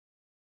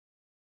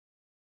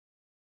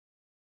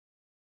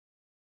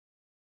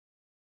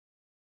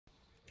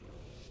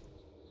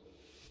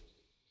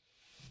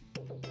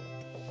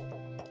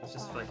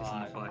focus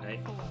on the fight, eh?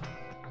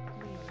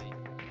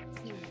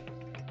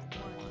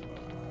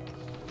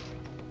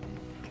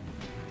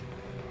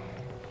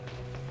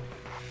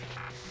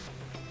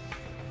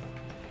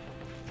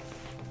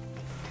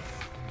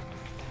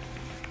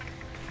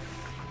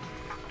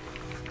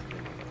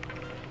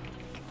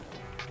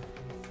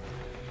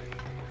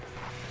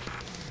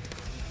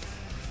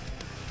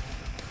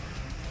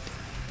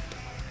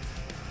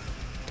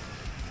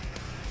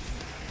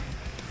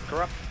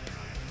 Corrupt.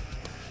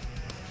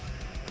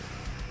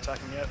 Attack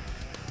him yet.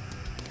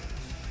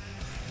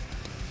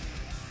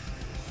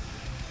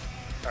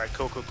 Alright,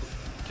 cool.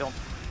 Kill him.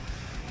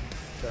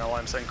 Don't know why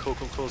I'm saying cool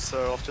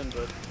so often,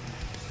 but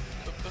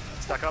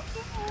stack up.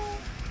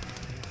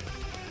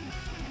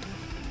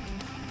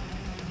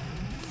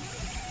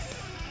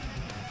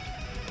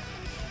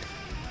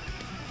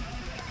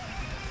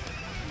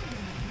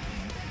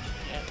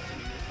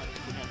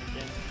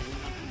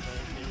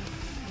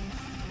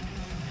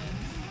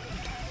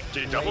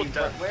 Dude, double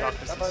darkness. Where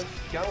are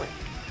going?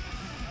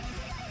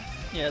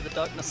 Yeah, the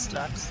darkness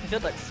stacks. If you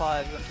had like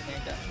 5, you went to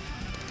need that.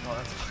 Oh,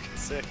 that's fucking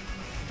sick.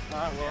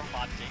 Alright, well.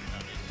 I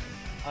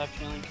have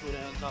healing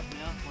cooldowns up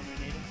now when we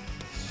need them.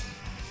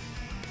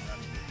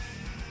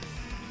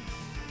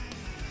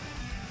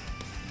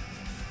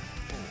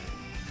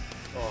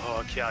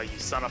 Oh, Kia, you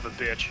son of a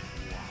bitch.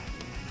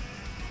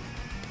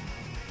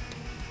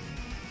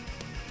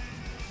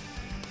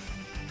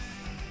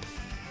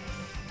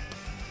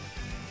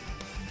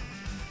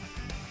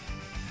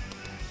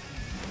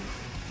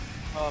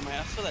 Oh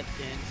man, I saw that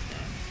dance there.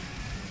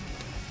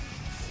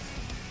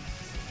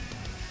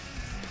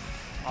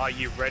 Are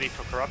you ready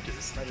for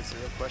Corruptors? That is the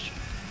real question.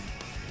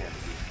 Yeah,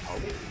 he's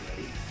totally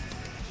ready.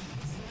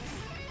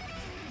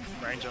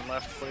 Range on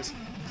left, please.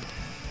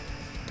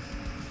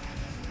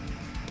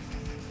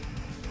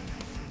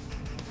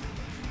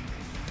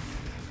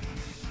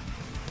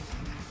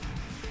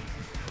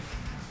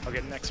 I'll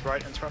get next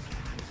right, interrupt.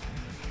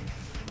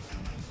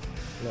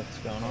 What's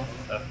going on?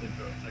 I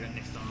got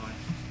next on mine.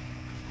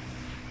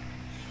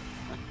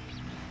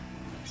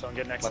 So I'm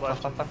getting next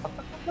left.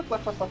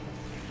 Left.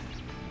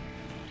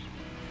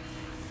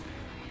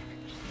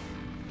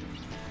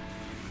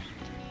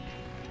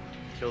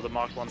 Kill the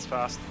marked ones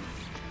fast.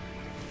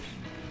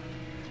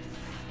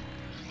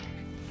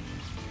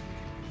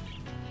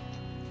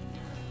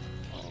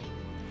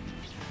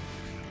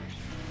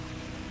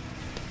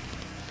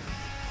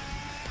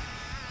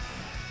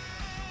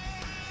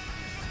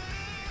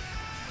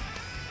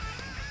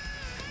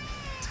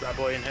 Let's grab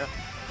boy in here.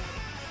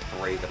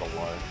 3 that are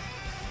low.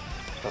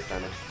 Stop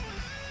damage.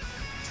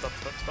 Stop.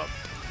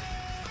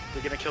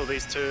 We're gonna kill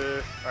these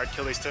two. Alright,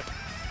 kill these two.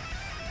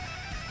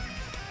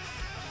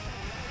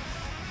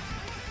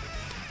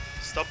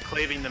 Stop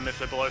cleaving them if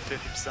they're below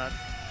 50%.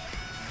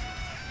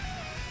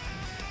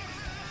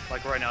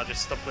 Like right now,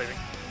 just stop cleaving.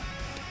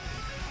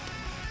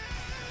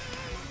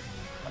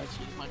 Let's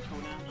use my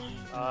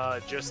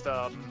cooldown. Just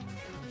get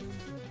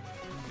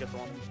the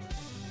one.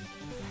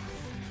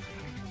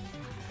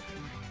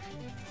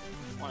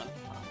 One of them.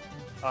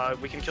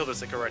 We can kill the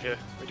Zika right here.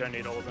 We don't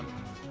need all of them.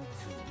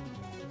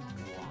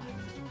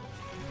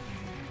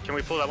 Can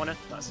we pull that one in?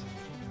 Nice.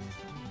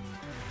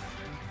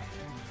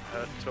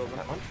 2 of them.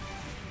 That one?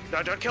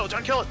 No, don't kill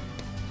it!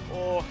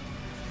 Oh.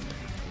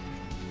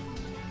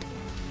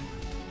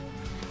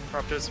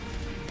 Corruptors.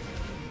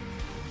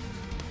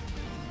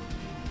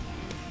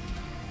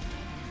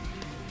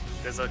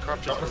 There's a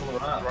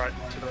Corruptors right,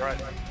 to the right.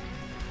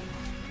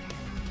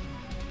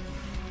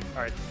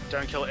 Alright,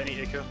 don't kill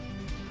any Iku. There's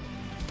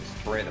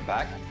 3 at the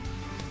back.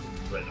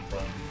 3 at the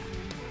front.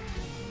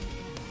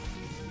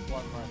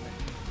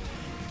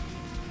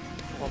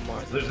 One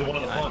more. There's the one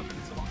on the front.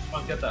 Come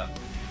on, get that.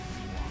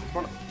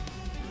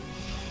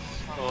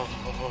 Oh.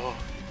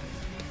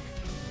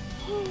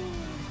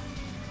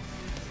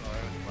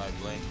 Sorry, my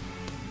blink.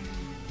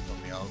 Got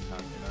me old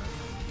time, you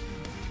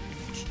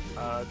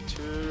know.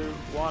 2,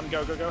 1,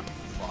 go. Fuck, man,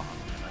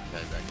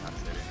 okay, I can't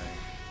see anything.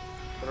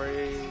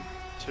 3,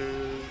 2,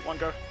 1,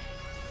 go.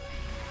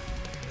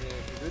 Yeah, you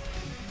good?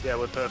 Yeah,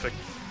 we're perfect.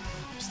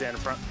 Stand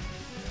in front.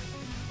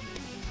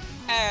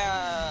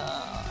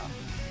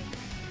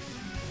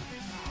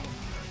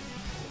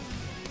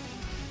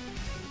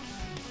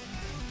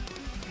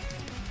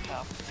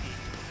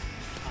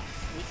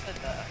 Who said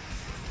that?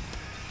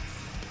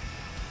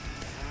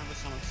 I remember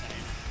someone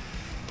saying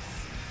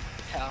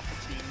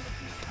Palpatine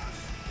looking cunt.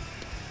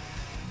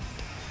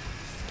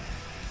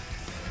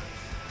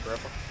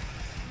 Careful.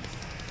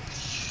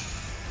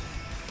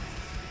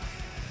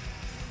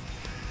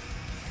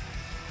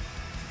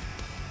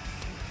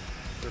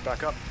 We're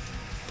back up.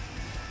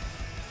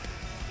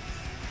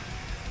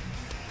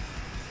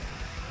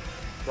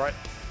 Right.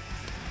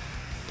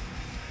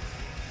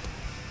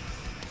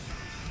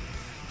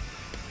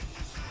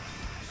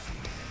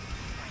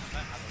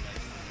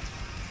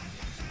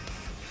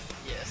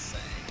 Yes,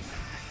 same.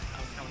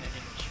 I'm coming in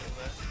and chill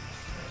there.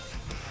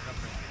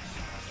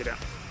 Get out.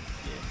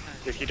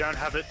 Yeah. If you don't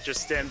have it,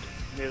 just stand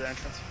near the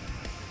entrance.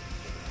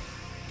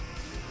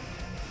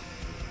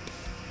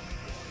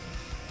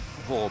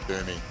 Oh,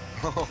 Benny.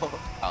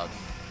 Out.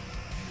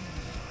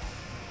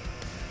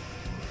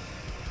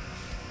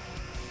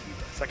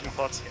 Second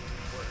pot.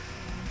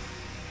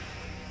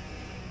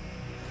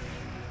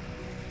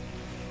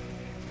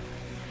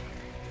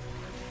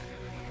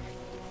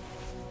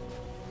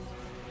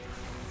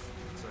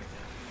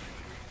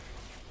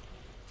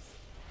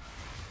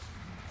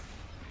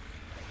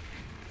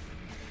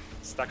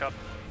 Stack up.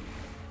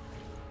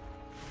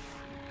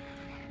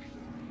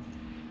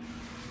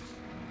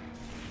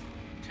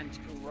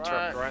 Tentacle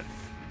Turret right. right.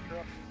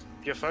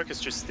 If you're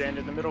focused, just stand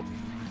in the middle.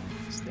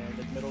 Stand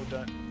in the middle,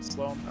 don't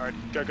slow them. Alright,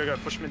 go, go, go.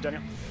 Push them in,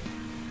 Daniel.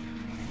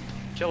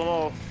 Kill them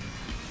all.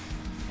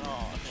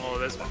 Oh,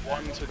 there's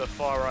one to the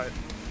far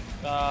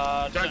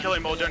right. Don't kill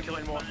him all, don't kill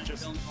him all.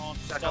 Just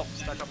stack up,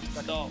 stack up,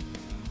 stack up.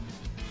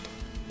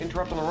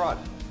 Interrupt on the right.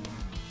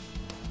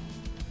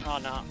 Oh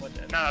no, we're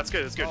dead. No, that's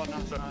good, that's good. Oh,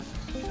 nice,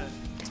 nice. Okay.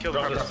 Let's kill the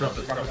Drop corruptors.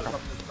 this, drop this,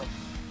 drop this.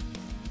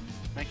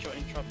 Make sure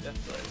interrupt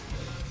death blaze.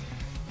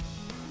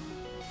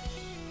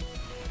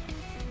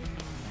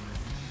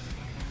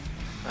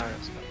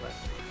 Iron's got that.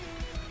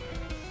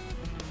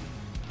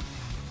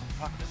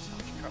 Fuck, that's so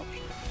much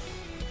corruption.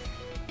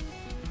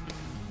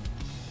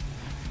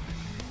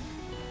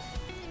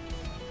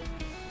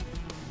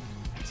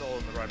 It's all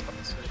in the right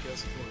button, so it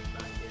goes.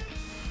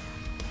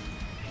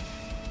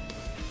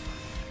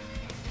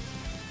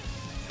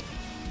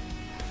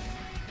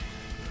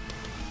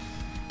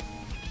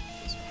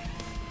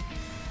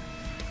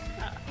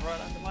 Ah,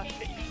 right under my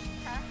feet.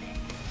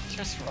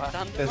 Just right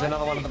under There's my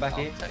another one feet. at the back I'll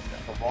here. take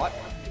that. The right,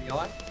 in the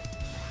eye.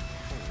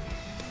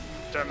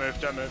 Don't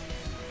move, don't move.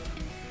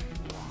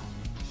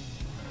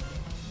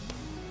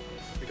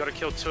 We gotta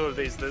kill two of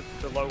these, the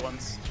low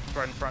ones,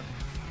 right in front.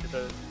 With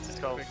the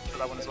skull, for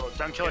that one as well.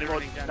 Don't kill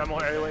anymore, no more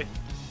AoE.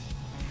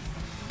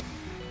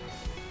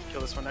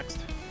 Kill this one next.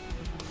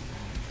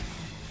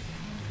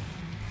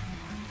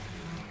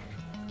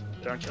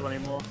 Don't kill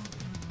anymore.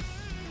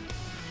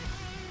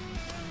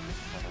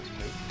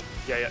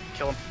 Yeah, yeah,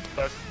 kill them,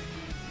 both.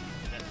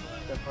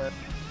 Go for it.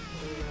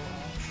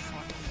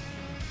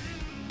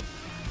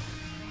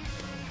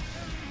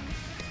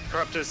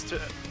 Corruptors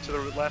to the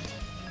left.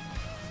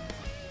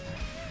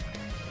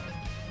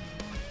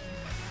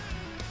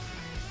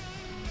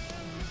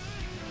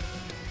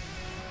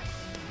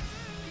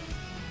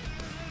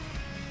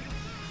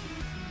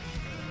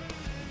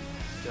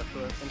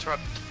 Deathcore.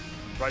 Interrupt.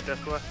 Right,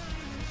 Deathcore.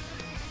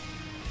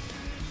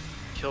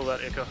 Kill that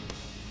Ica.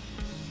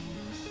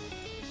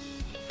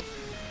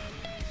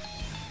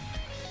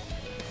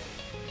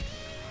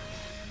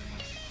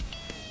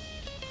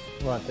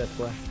 Right, that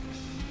way.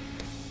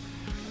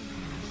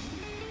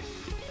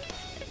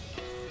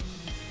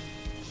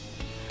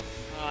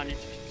 Oh, I need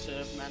to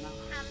conserve mana.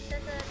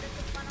 There's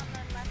one on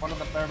the left. One of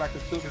the bareback,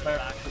 there's two of the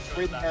bareback, there's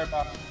three of the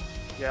bareback.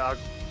 Yeah, I'll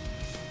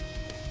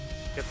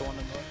get the one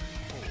in there.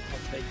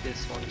 I'll take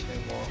this one,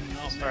 two more.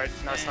 No, Alright,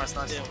 nice, nice,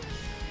 nice. Still.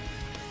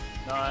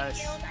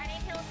 Nice. I need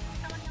heals.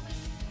 Someone help me.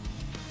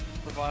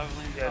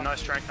 Revival in. Yeah,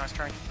 nice trank, nice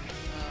trank.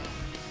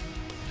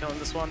 Killing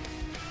this one.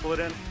 Pull it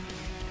in.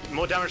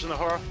 More damage than the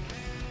horror.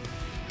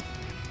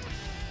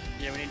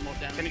 Yeah, we need more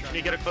damage. Can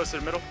you get it closer to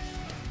the middle?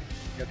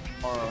 Get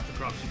tomorrow. The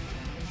corruption.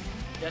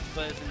 Death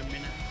blaze in a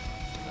minute.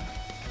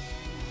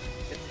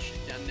 Get the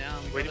shit down now.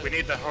 We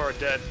need the horror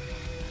dead.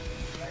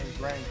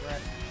 Range.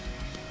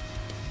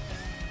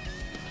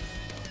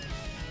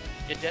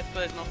 Yeah, death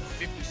blaze not for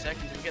 50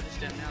 seconds. If we get this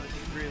down now, this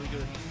is really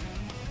good.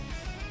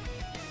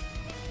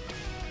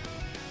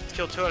 Let's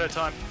kill two at a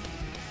time.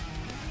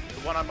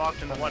 The one I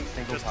marked and the one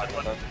Single just target,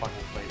 one. don't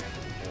fucking play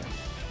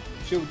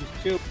that. Chill,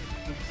 just chill.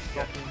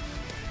 Yeah.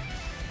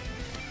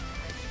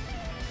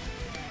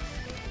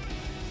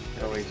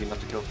 Go easy, not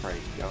to kill three.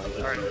 Go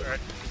easy. Alright, alright.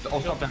 Oh,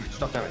 stop damage,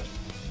 stop damage.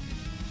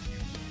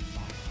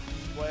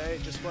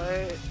 Wait, just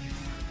wait.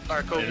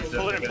 Alright, cool. Yeah,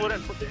 Pull it in, yeah. pull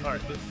it in.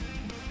 Alright.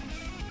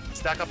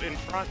 Stack up in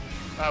front.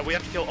 We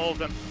have to kill all of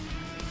them.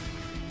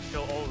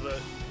 Kill all of the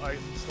eye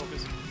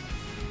stalkers.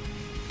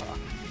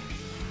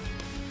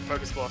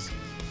 Focus boss.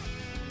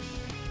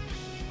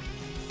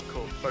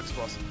 Cool, focus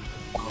boss.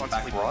 Once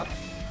Back we- right.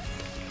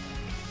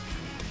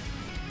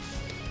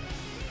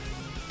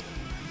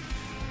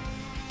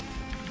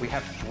 We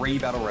have 3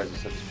 battle reses,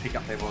 so just pick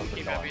up everyone that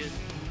Keep dies. areas.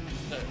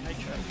 So, make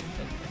sure.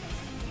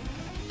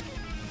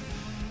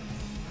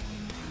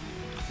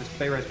 Just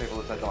B-res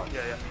people if they die.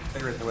 Yeah, yeah.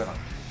 B-res whoever.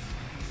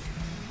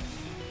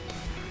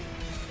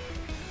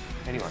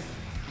 Anyway.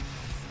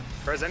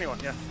 Where's anyone?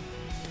 Yeah.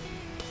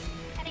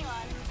 Anyone?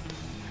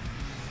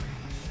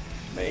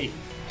 Me.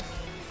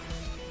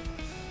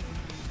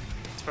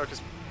 Let's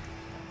focus.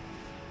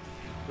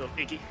 Little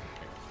Iggy.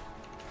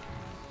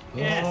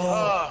 Yes!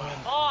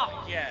 Oh,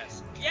 Oh,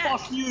 yes! Yes!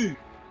 Fuck you!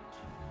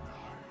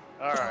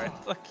 alright.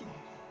 Fuck you.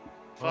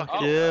 Fuck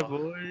Oh. it.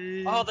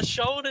 boy. Oh, the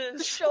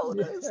shoulders!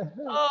 Shoulders.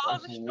 Oh,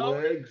 the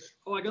shoulders! Legs.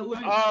 Oh, I got loot.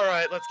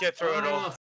 Alright, let's get through it all.